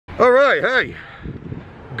All right, hey,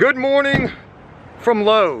 good morning from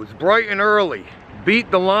Lowe's, bright and early.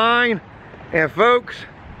 Beat the line, and folks,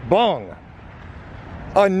 bong.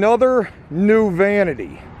 Another new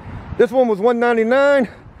vanity. This one was $199.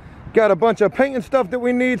 Got a bunch of painting stuff that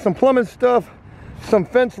we need, some plumbing stuff, some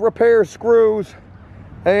fence repair screws,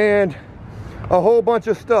 and a whole bunch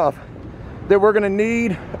of stuff that we're gonna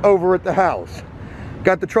need over at the house.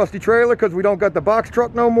 Got the trusty trailer because we don't got the box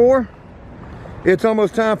truck no more. It's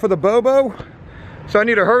almost time for the Bobo, so I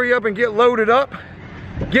need to hurry up and get loaded up,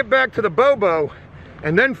 get back to the Bobo,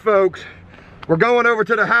 and then folks, we're going over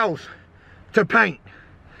to the house to paint.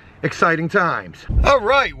 Exciting times. All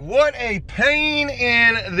right, what a pain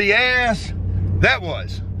in the ass that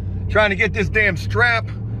was, trying to get this damn strap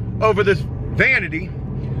over this vanity.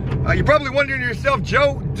 You're probably wondering to yourself,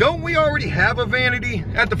 Joe, don't we already have a vanity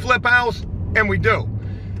at the flip house? And we do,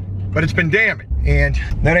 but it's been damaged. And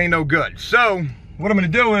that ain't no good. So what I'm gonna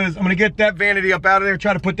do is I'm gonna get that vanity up out of there,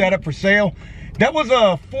 try to put that up for sale. That was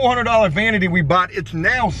a $400 vanity we bought. It's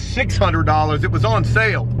now $600. It was on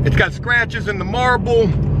sale. It's got scratches in the marble,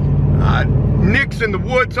 nicks in the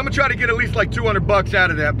wood. So I'm gonna try to get at least like 200 bucks out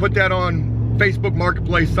of that. Put that on Facebook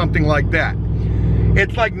Marketplace, something like that.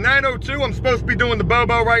 It's like 9:02. I'm supposed to be doing the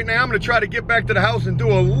Bobo right now. I'm gonna try to get back to the house and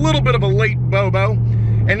do a little bit of a late Bobo.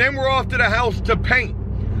 And then we're off to the house to paint.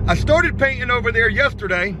 I started painting over there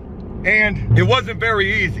yesterday and it wasn't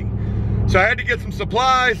very easy. So I had to get some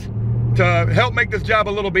supplies to help make this job a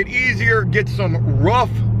little bit easier, get some rough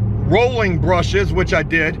rolling brushes, which I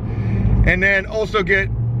did, and then also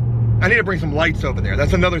I need to bring some lights over there.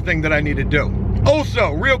 That's another thing that I need to do. Also,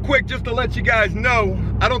 real quick, just to let you guys know,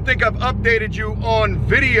 I don't think I've updated you on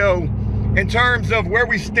video in terms of where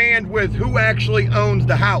we stand with who actually owns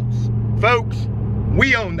the house. Folks,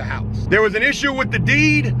 we own the house. There was an issue with the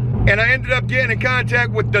deed, and I ended up getting in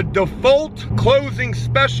contact with the default closing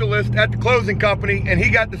specialist at the closing company, and he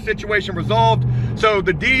got the situation resolved. So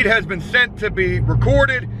the deed has been sent to be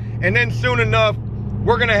recorded, and then soon enough,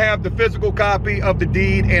 we're gonna have the physical copy of the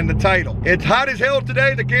deed and the title. It's hot as hell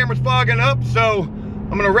today, the camera's fogging up, so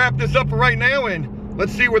I'm gonna wrap this up for right now, and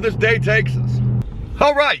let's see where this day takes us.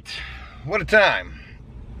 All right, what a time.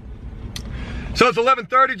 So it's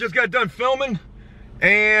 11:30, just got done filming,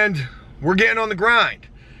 and we're getting on the grind.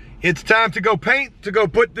 It's time to go paint, to go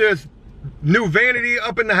put this new vanity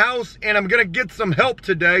up in the house, and I'm gonna get some help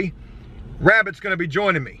today. Rabbit's gonna be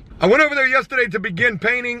joining me. I went over there yesterday to begin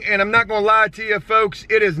painting, and I'm not gonna lie to you folks,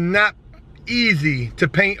 it is not easy to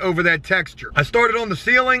paint over that texture. I started on the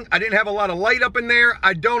ceiling. I didn't have a lot of light up in there.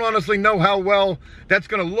 I don't honestly know how well that's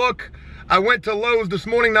gonna look. I went to Lowe's this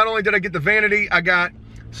morning. Not only did I get the vanity, I got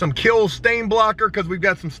some Kill stain blocker because we've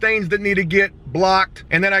got some stains that need to get blocked.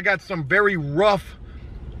 And then I got some very rough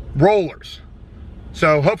rollers.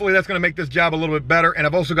 So hopefully that's gonna make this job a little bit better. And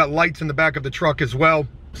I've also got lights in the back of the truck as well.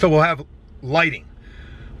 So we'll have lighting.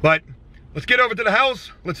 But let's get over to the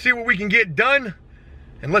house. Let's see what we can get done.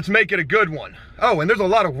 And let's make it a good one. Oh, and there's a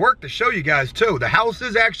lot of work to show you guys too. The house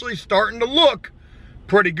is actually starting to look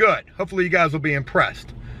pretty good. Hopefully you guys will be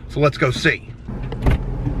impressed. So let's go see.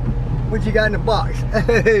 What you got in the box?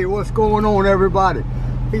 Hey, what's going on, everybody?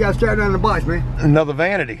 You got strapped down in the box, man. Another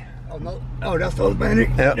vanity. Oh no! Oh, that's the other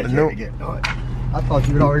vanity. Yep. No. Right. I thought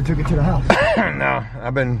you had already took it to the house. No,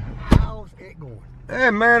 I've been. How's it going? Hey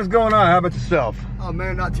man, it's going on. How about yourself? Oh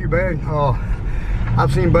man, not too bad.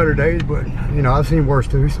 I've seen better days, but you know I've seen worse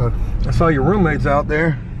too. So I saw your roommates out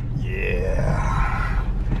there. Yeah.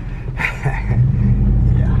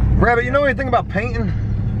 Yeah. Rabbit, you know anything about painting?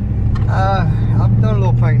 I've done a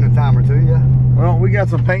little painting a time or two, yeah. Well, we got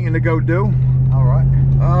some painting to go do. All right.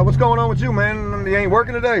 What's going on with you, man? You ain't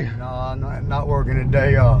working today? No, I'm not working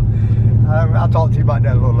today. I'll talk to you about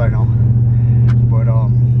that a little later on. But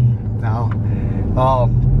no.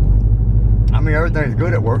 I mean, everything's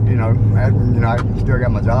good at work, you know. I still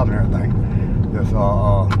got my job and everything. Just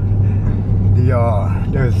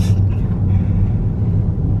there's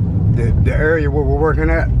the area where we're working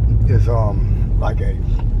at is like a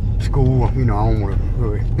school, you know. I don't want to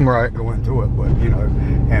really go into it, but you know,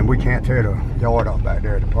 and we can't tear the yard up back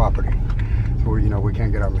there at the property, so you know we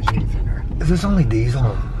can't get our machines in there. Is this only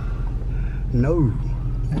diesel? No,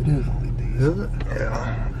 it is only diesel. Is it?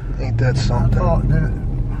 Yeah. Ain't that something? I thought that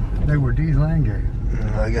they were diesel and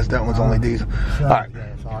gas. I guess that one's only diesel. All right.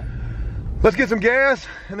 Let's get some gas,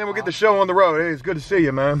 and then we'll get the show on the road. Hey, it's good to see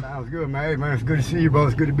you, man. Sounds good, man. Hey, man, it's good to see you, bro.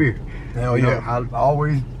 It's good to be here. Hell yeah. I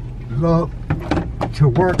always love to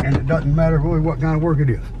work, and it doesn't matter really what kind of work it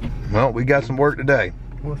is. Well, we got some work today.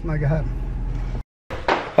 Well, let's make it happen.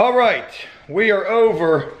 All right, we are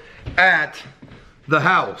over at the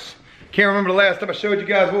house. Can't remember the last time I showed you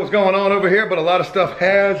guys what was going on over here, but a lot of stuff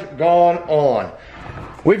has gone on.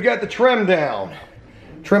 We've got the trim down.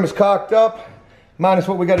 Trim is cocked up, minus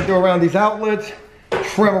what we got to do around these outlets.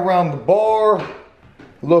 Trim around the bar.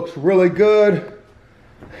 Looks really good.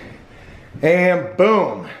 And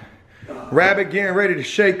boom. Rabbit getting ready to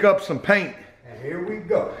shake up some paint. And here we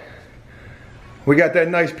go. We got that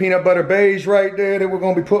nice peanut butter beige right there that we're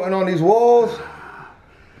going to be putting on these walls.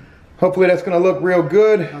 Hopefully that's going to look real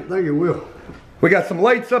good. I think it will. We got some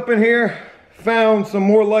lights up in here. Found some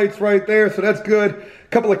more lights right there, so that's good. A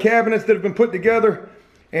couple of cabinets that have been put together.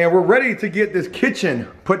 And we're ready to get this kitchen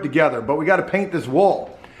put together, but we got to paint this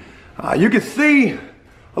wall. You can see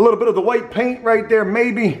a little bit of the white paint right there,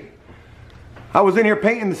 maybe. I was in here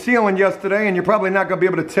painting the ceiling yesterday, and you're probably not going to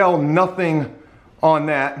be able to tell nothing on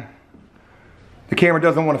that. The camera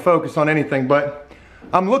doesn't want to focus on anything, but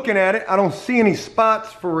I'm looking at it. I don't see any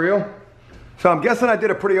spots for real. So I'm guessing I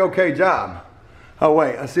did a pretty okay job. Oh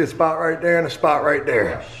wait, I see a spot right there and a spot right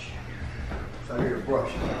there. So I need a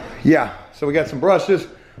brush. Yeah, so we got some brushes.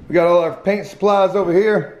 We got all our paint supplies over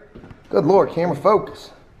here. Good Lord, camera,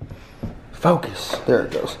 focus. Focus, there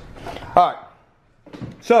it goes. All right,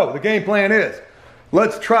 so the game plan is,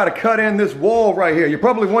 let's try to cut in this wall right here. You're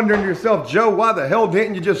probably wondering to yourself, Joe, why the hell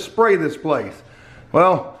didn't you just spray this place?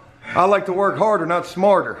 Well, I like to work harder, not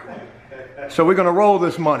smarter. So we're gonna roll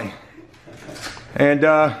this money. And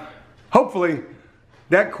hopefully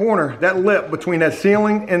that corner, that lip between that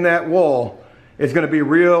ceiling and that wall is gonna be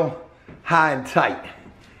real high and tight.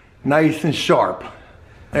 Nice and sharp.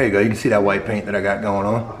 There you go, you can see that white paint that I got going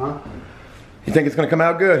on. You think it's gonna come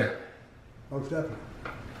out good? Most definitely.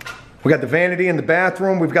 We got the vanity in the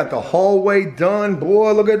bathroom. We've got the hallway done.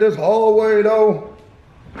 Boy, look at this hallway though.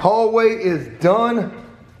 Hallway is done.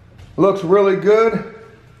 Looks really good.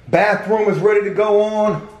 Bathroom is ready to go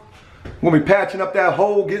on. We'll be patching up that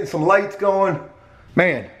hole, getting some lights going.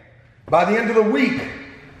 Man, by the end of the week,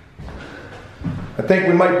 I think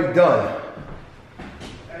we might be done.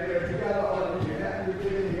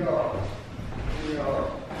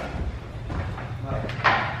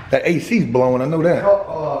 That AC's blowing, I know that.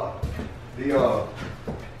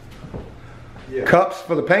 Yeah. Cups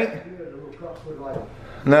for the paint? Yeah, the little cups with like.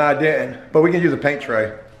 No, I didn't. But we can use a paint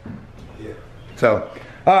tray. Yeah. So,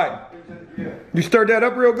 all right. Yeah. You stirred that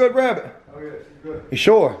up real good, Rabbit? Oh yeah, it's good. You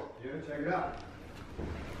sure? Yeah, check it out.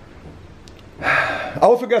 I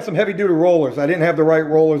also got some heavy duty rollers. I didn't have the right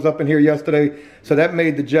rollers up in here yesterday, so that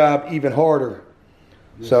made the job even harder.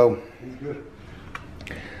 Yeah. So, He's good.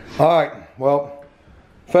 all right. Well,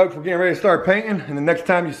 folks, we're getting ready to start painting, and the next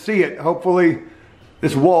time you see it, hopefully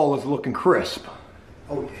this wall is looking crisp.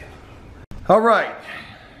 Oh yeah. All right.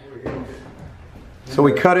 So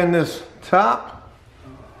we cut in this top.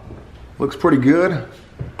 Looks pretty good.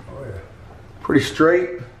 Oh yeah. Pretty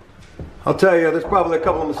straight. I'll tell you, there's probably a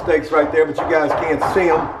couple of mistakes right there, but you guys can't see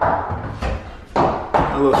them.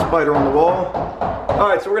 A little spider on the wall. All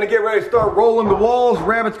right, so we're gonna get ready to start rolling the walls.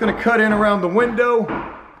 Rabbit's gonna cut in around the window,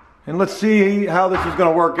 and let's see how this is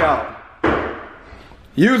gonna work out.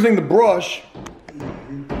 Using the brush,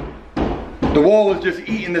 the wall is just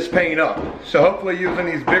eating this paint up. So hopefully using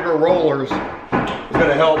these bigger rollers is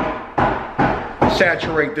gonna help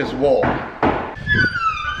saturate this wall.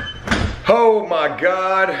 Oh my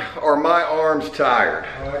God, are my arms tired.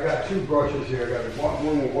 I got two brushes here. I got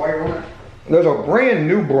one with white on it. There's a brand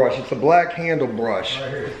new brush. It's a black handle brush. Right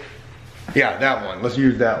here. Yeah, that one. Let's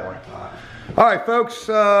use that one. All right, folks.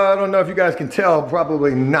 I don't know if you guys can tell.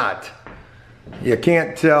 Probably not. You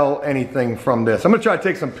can't tell anything from this. I'm gonna try to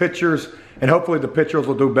take some pictures, and hopefully the pictures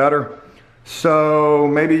will do better. So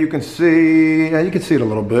maybe you can see. Yeah, you can see it a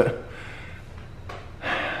little bit.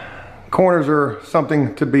 Corners are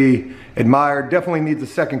something to be admired. Definitely needs a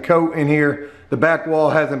second coat in here. The back wall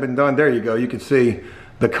hasn't been done. There you go. You can see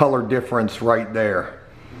the color difference right there.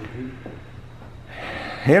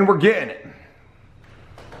 And we're getting it.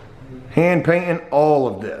 Hand painting all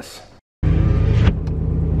of this.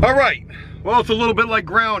 All right. Well, it's a little bit like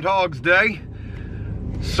Groundhog's Day.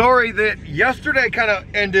 Sorry that yesterday kind of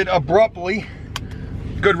ended abruptly.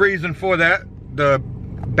 Good reason for that. The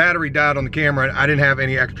battery died on the camera and I didn't have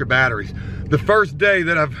any extra batteries. The first day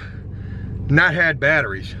that I've not had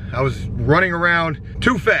batteries, I was running around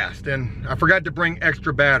too fast and I forgot to bring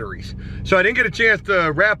extra batteries. So I didn't get a chance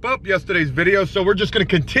to wrap up yesterday's video, so we're just gonna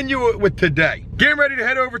continue it with today. Getting ready to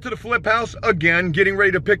head over to the flip house again, getting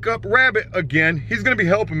ready to pick up Rabbit again. He's gonna be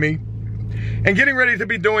helping me and getting ready to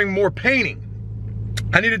be doing more painting.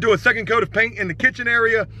 I need to do a second coat of paint in the kitchen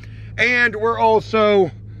area, and we're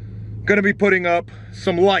also gonna be putting up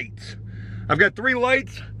some lights. I've got 3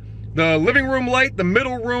 lights: the living room light, the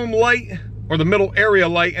middle room light, or the middle area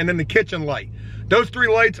light, and then the kitchen light. Those 3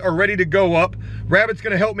 lights are ready to go up. Rabbit's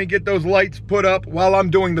gonna help me get those lights put up while I'm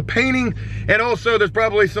doing the painting, and also there's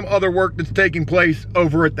probably some other work that's taking place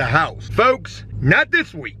over at the house. Folks, not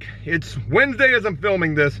this week. It's Wednesday as I'm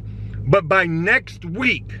filming this, but by next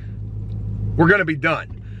week, we're gonna be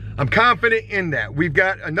done. I'm confident in that. We've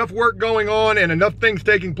got enough work going on and enough things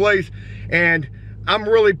taking place, and I'm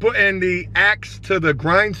really putting the axe to the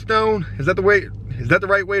grindstone. Is that the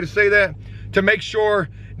right way to say that? To make sure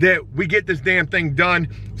that we get this damn thing done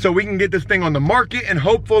so we can get this thing on the market and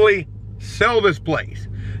hopefully sell this place.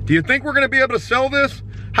 Do you think we're gonna be able to sell this?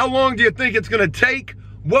 How long do you think it's gonna take?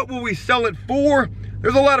 What will we sell it for?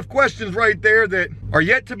 There's a lot of questions right there that are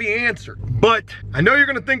yet to be answered. But I know you're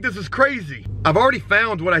gonna think this is crazy. I've already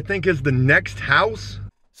found what I think is the next house.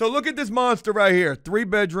 So look at this monster right here. 3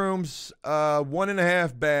 bedrooms,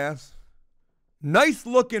 1.5 baths. Nice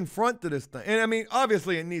looking front to this thing. And I mean,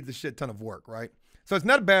 obviously it needs a shit ton of work, right? So it's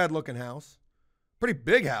not a bad looking house. Pretty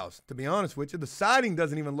big house, to be honest with you. The siding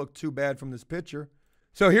doesn't even look too bad from this picture.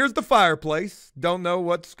 So here's the fireplace. Don't know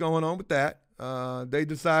what's going on with that. They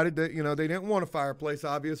decided that, you know, they didn't want a fireplace,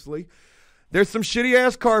 obviously. There's some shitty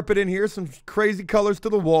ass carpet in here, some crazy colors to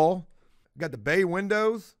the wall. Got the bay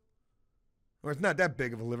windows. Or it's not that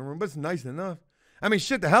big of a living room, but it's nice enough. I mean,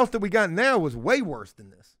 shit, the house that we got now was way worse than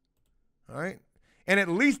this. All right? And at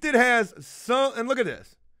least it has some, and look at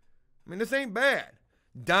this. I mean, this ain't bad.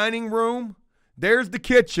 Dining room. There's the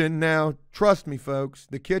kitchen. Now, trust me, folks,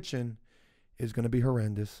 the kitchen is going to be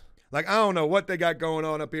horrendous. Like, I don't know what they got going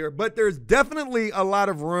on up here, but there's definitely a lot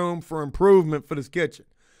of room for improvement for this kitchen.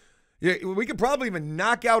 Yeah, we could probably even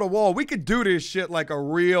knock out a wall. We could do this shit like a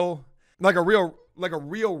real reno.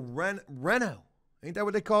 Ain't that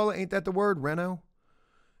what they call it? Ain't that the word, reno?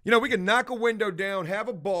 You know, we could knock a window down, have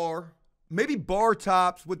a bar. Maybe bar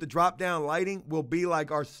tops with the drop-down lighting will be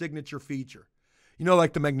like our signature feature. You know,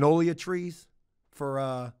 like the magnolia trees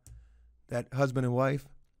for that husband and wife.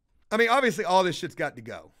 I mean, obviously, all this shit's got to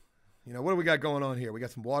go. You know, what do we got going on here? We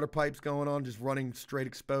got some water pipes going on, just running straight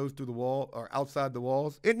exposed through the wall or outside the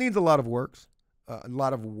walls. It needs a lot of work.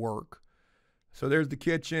 So there's the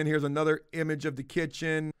kitchen. Here's another image of the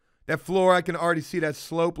kitchen. That floor, I can already see that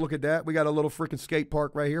slope. Look at that. We got a little freaking skate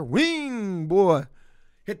park right here. Wing, boy.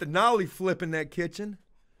 Hit the nollie flip in that kitchen.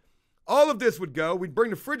 All of this would go. We'd bring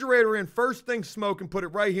the refrigerator in, first thing smoke, and put it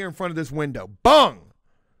right here in front of this window. Bung!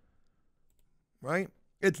 Right?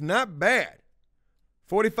 It's not bad.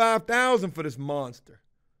 $45,000 for this monster.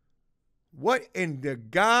 What in the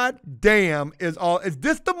goddamn is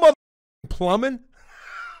this the mother plumbing?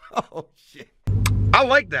 Oh, shit. I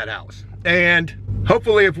like that house. And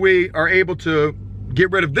hopefully if we are able to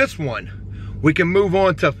get rid of this one, we can move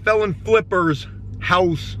on to Felon Flipper's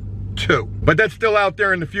house 2. But that's still out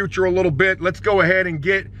there in the future a little bit. Let's go ahead and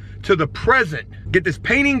get to the present. Get this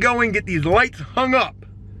painting going, get these lights hung up,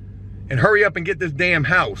 and hurry up and get this damn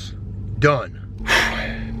house done.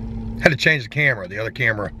 Had to change the camera. The other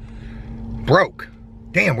camera broke.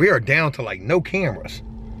 Damn, we are down to like no cameras.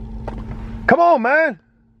 Come on, man.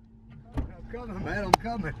 I'm coming, man, I'm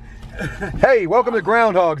coming. Hey, welcome to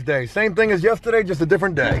Groundhog's Day. Same thing as yesterday, just a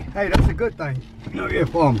different day. Hey, that's a good thing. You know,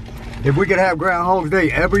 if we could have Groundhog's Day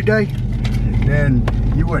every day, then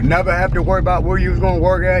you would never have to worry about where you was going to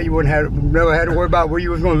work at. You wouldn't never have to worry about where you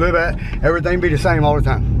was going to live at. Everything be the same all the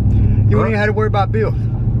time. You wouldn't even have to worry about bills.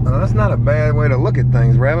 That's not a bad way to look at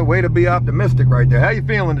things, Rabbit. Way to be optimistic right there. How you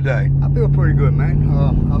feeling today? I feel pretty good, man.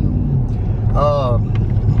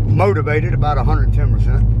 I'm motivated about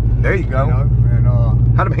 110%. There you go. You know,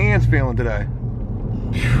 and how them hands feeling today?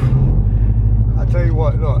 I tell you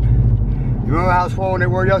what, look. You remember how swollen they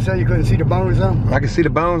were yesterday? You couldn't see the bones on them? I can see the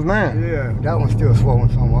bones now. Yeah, that one's still swollen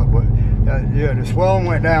somewhat, but yeah, the swelling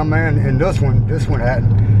went down, man, and this one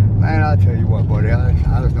hadn't. Man, I tell you what, buddy, I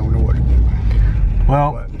just don't know what to do.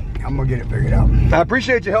 Well, but I'm gonna get it figured out. I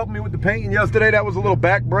appreciate you helping me with the painting yesterday. That was a little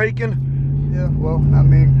back-breaking. Yeah, well, I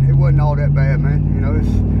mean, it wasn't all that bad, man. You know,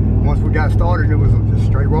 once we got started, it was just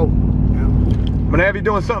straight roll. You know? I'm gonna have you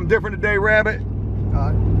doing something different today, Rabbit.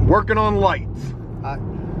 Working on lights.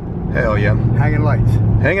 Hell yeah. Hanging lights.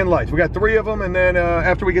 Hanging lights. We got 3 of them, and then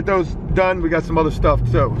after we get those done, we got some other stuff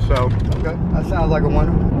too. So. Okay, that sounds like a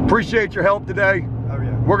winner. Appreciate your help today. Oh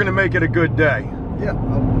yeah. We're gonna make it a good day. Yeah,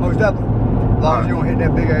 most definitely. As long as you don't hit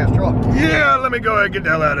that big ass truck. Yeah, let me go ahead and get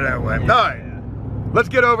the hell out of that way. All right, let's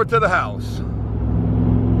get over to the house.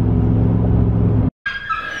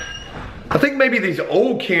 I think maybe these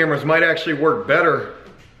old cameras might actually work better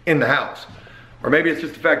in the house. Or maybe it's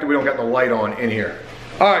just the fact that we don't got the light on in here.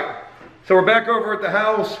 All right, so we're back over at the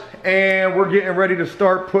house and we're getting ready to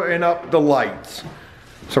start putting up the lights.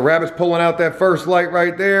 So Rabbit's pulling out that first light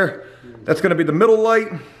right there. That's gonna be the middle light.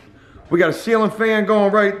 We got a ceiling fan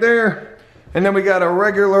going right there. And then we got a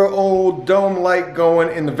regular old dome light going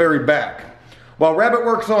in the very back. While Rabbit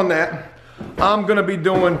works on that, I'm gonna be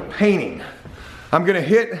doing painting. I'm gonna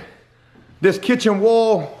hit this kitchen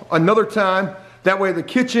wall another time. That way the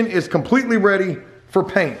kitchen is completely ready for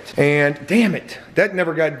paint. And damn it, that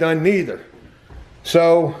never got done neither.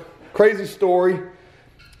 So, crazy story.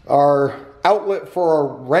 Our outlet for our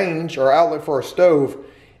range, our outlet for our stove,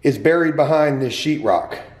 is buried behind this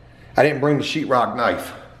sheetrock. I didn't bring the sheetrock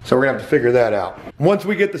knife, so we're gonna have to figure that out. Once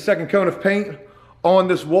we get the second coat of paint on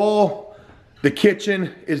this wall, the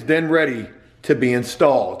kitchen is then ready to be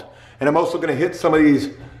installed. And I'm also gonna hit some of these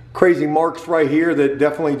crazy marks right here that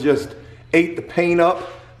definitely just ate the paint up,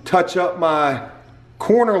 touch up my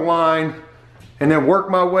corner line, and then work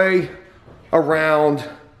my way around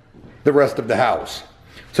the rest of the house.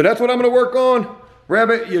 So that's what I'm gonna work on.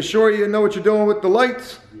 Rabbit, you sure you know what you're doing with the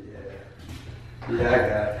lights? Yeah, I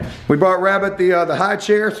got it. We brought Rabbit the high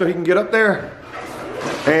chair so he can get up there.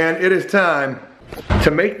 And it is time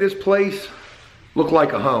to make this place look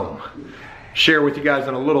like a home. Share with you guys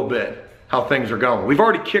in a little bit how things are going. We've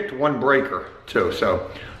already kicked one breaker too, so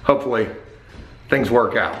hopefully things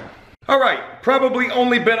work out. All right, probably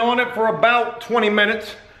only been on it for about 20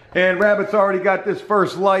 minutes, and Rabbit's already got this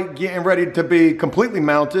first light getting ready to be completely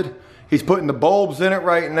mounted. He's putting the bulbs in it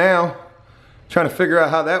right now, trying to figure out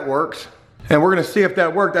how that works. And we're gonna see if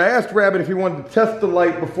that worked. I asked Rabbit if he wanted to test the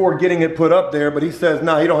light before getting it put up there, but he says,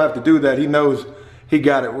 no, he don't have to do that. He knows he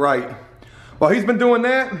got it right. While he's been doing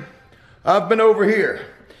that, I've been over here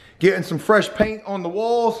getting some fresh paint on the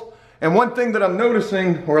walls. And one thing that I'm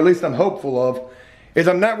noticing, or at least I'm hopeful of, is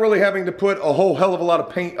I'm not really having to put a whole hell of a lot of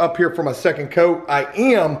paint up here for my second coat. I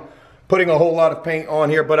am putting a whole lot of paint on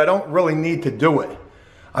here, but I don't really need to do it.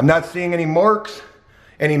 I'm not seeing any marks,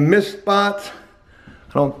 any missed spots.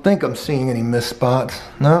 I don't think I'm seeing any missed spots.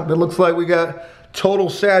 No, it looks like we got total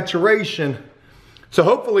saturation. So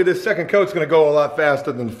hopefully this second coat's gonna go a lot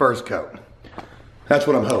faster than the first coat. That's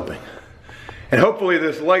what I'm hoping. And hopefully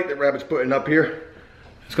this light that Rabbit's putting up here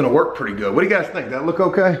is gonna work pretty good. What do you guys think? That look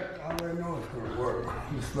okay? I already know it's gonna work.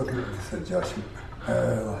 I'm just looking at this adjustment.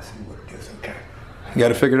 Let's see what it is. Okay. You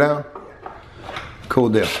got it figured out? Cool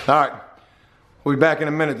deal. All right, we'll be back in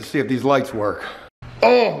a minute to see if these lights work.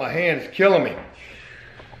 Oh, my hand is killing me.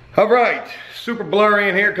 All right, super blurry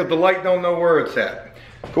in here because the light don't know where it's at.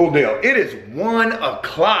 Cool deal. It is 1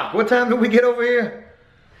 o'clock. What time did we get over here?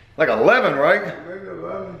 Like 11, right? Maybe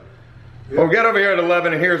 11. Well, we got over here at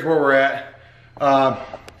 11 and here's where we're at.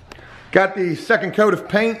 Got the second coat of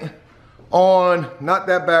paint on, not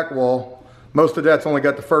that back wall. Most of that's only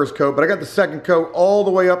got the first coat, but I got the second coat all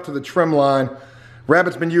the way up to the trim line.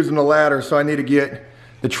 Rabbit's been using the ladder, so I need to get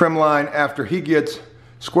the trim line after he gets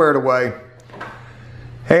squared away.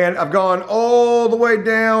 And I've gone all the way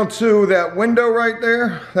down to that window right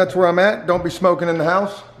there. That's where I'm at. Don't be smoking in the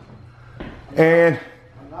house. And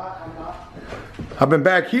I've been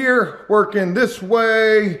back here working this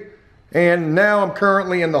way, and now I'm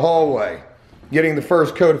currently in the hallway getting the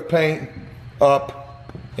first coat of paint up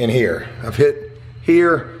in here. I've hit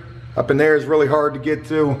here. Up in there is really hard to get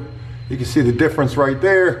to. You can see the difference right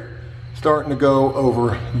there, starting to go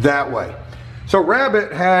over that way. So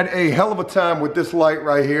Rabbit had a hell of a time with this light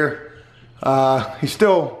right here. He's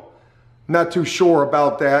still not too sure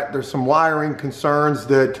about that. There's some wiring concerns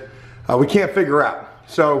that we can't figure out.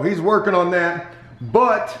 So he's working on that,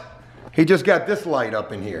 but he just got this light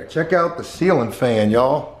up in here. Check out the ceiling fan,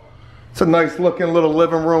 y'all. It's a nice looking little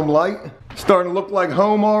living room light. Starting to look like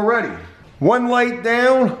home already. One light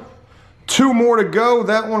down, 2 more to go.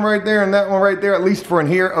 That one right there and that one right there, at least for in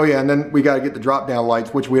here. Oh yeah, and then we gotta get the drop down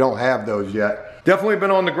lights, which we don't have those yet. Definitely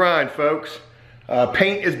been on the grind, folks.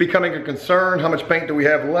 Paint is becoming a concern. How much paint do we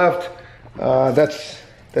have left? That's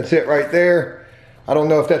it right there. I don't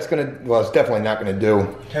know if that's gonna, well, it's definitely not gonna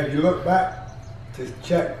do. Have you looked back to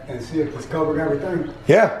check and see if it's covered everything?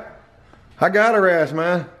 Yeah, I got her ass,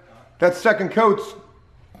 man. That second coat's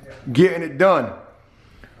getting it done.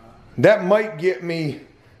 That might get me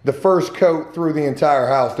the first coat through the entire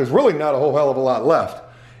house. There's really not a whole hell of a lot left.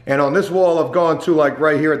 And on this wall, I've gone to like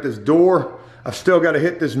right here at this door. I've still got to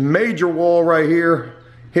hit this major wall right here,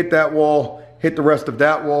 hit that wall, hit the rest of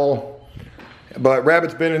that wall. But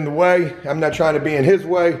Rabbit's been in the way. I'm not trying to be in his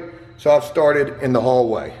way, so I've started in the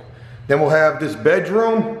hallway. Then we'll have this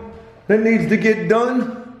bedroom that needs to get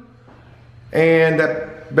done, and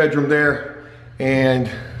that bedroom there, and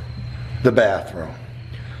the bathroom.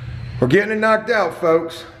 We're getting it knocked out,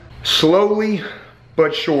 folks. Slowly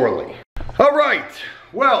but surely. All right,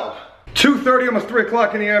 well, 2:30, almost 3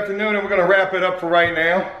 o'clock in the afternoon, and we're gonna wrap it up for right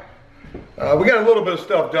now. We got a little bit of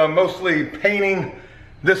stuff done, mostly painting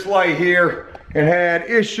this light here, and had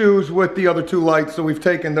issues with the other 2 lights, so we've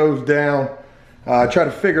taken those down. Try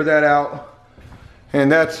to figure that out,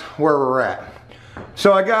 and that's where we're at.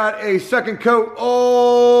 So I got a second coat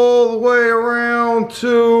all the way around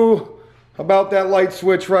to about that light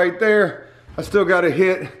switch right there. I still got a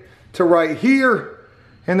hit to right here,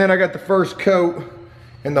 and then I got the first coat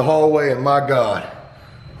in the hallway, and my God,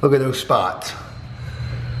 look at those spots.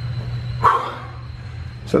 Whew.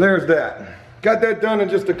 So there's that. Got that done in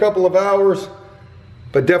just a couple of hours,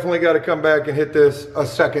 but definitely got to come back and hit this a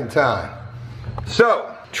second time.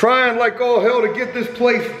 So, trying like all hell to get this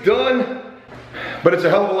place done, but it's a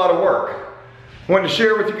hell of a lot of work. Wanted to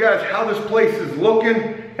share with you guys how this place is looking,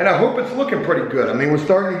 and I hope it's looking pretty good. I mean, we're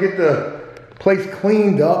starting to get the place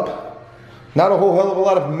cleaned up. Not a whole hell of a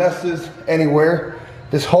lot of messes anywhere.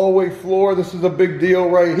 This hallway floor, this is a big deal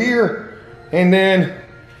right here. And then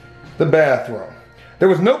the bathroom. There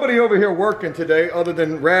was nobody over here working today other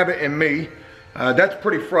than Rabbit and me. That's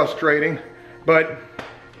pretty frustrating, but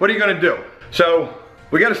what are you gonna do? So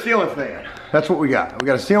we got a ceiling fan. That's what we got. We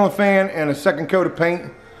got a ceiling fan and a second coat of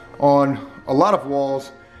paint on a lot of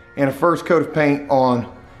walls and a first coat of paint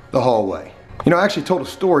on the hallway. You know, I actually told a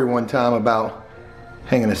story one time about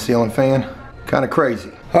hanging a ceiling fan. Kind of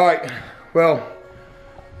crazy. All right, well,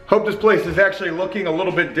 hope this place is actually looking a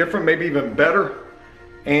little bit different, maybe even better.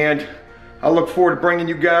 And I look forward to bringing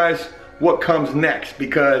you guys what comes next,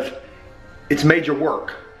 because it's major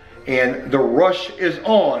work and the rush is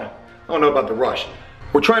on. I don't know about the rush.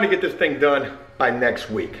 We're trying to get this thing done by next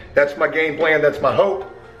week. That's my game plan, that's my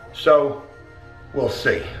hope. So we'll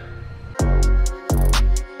see.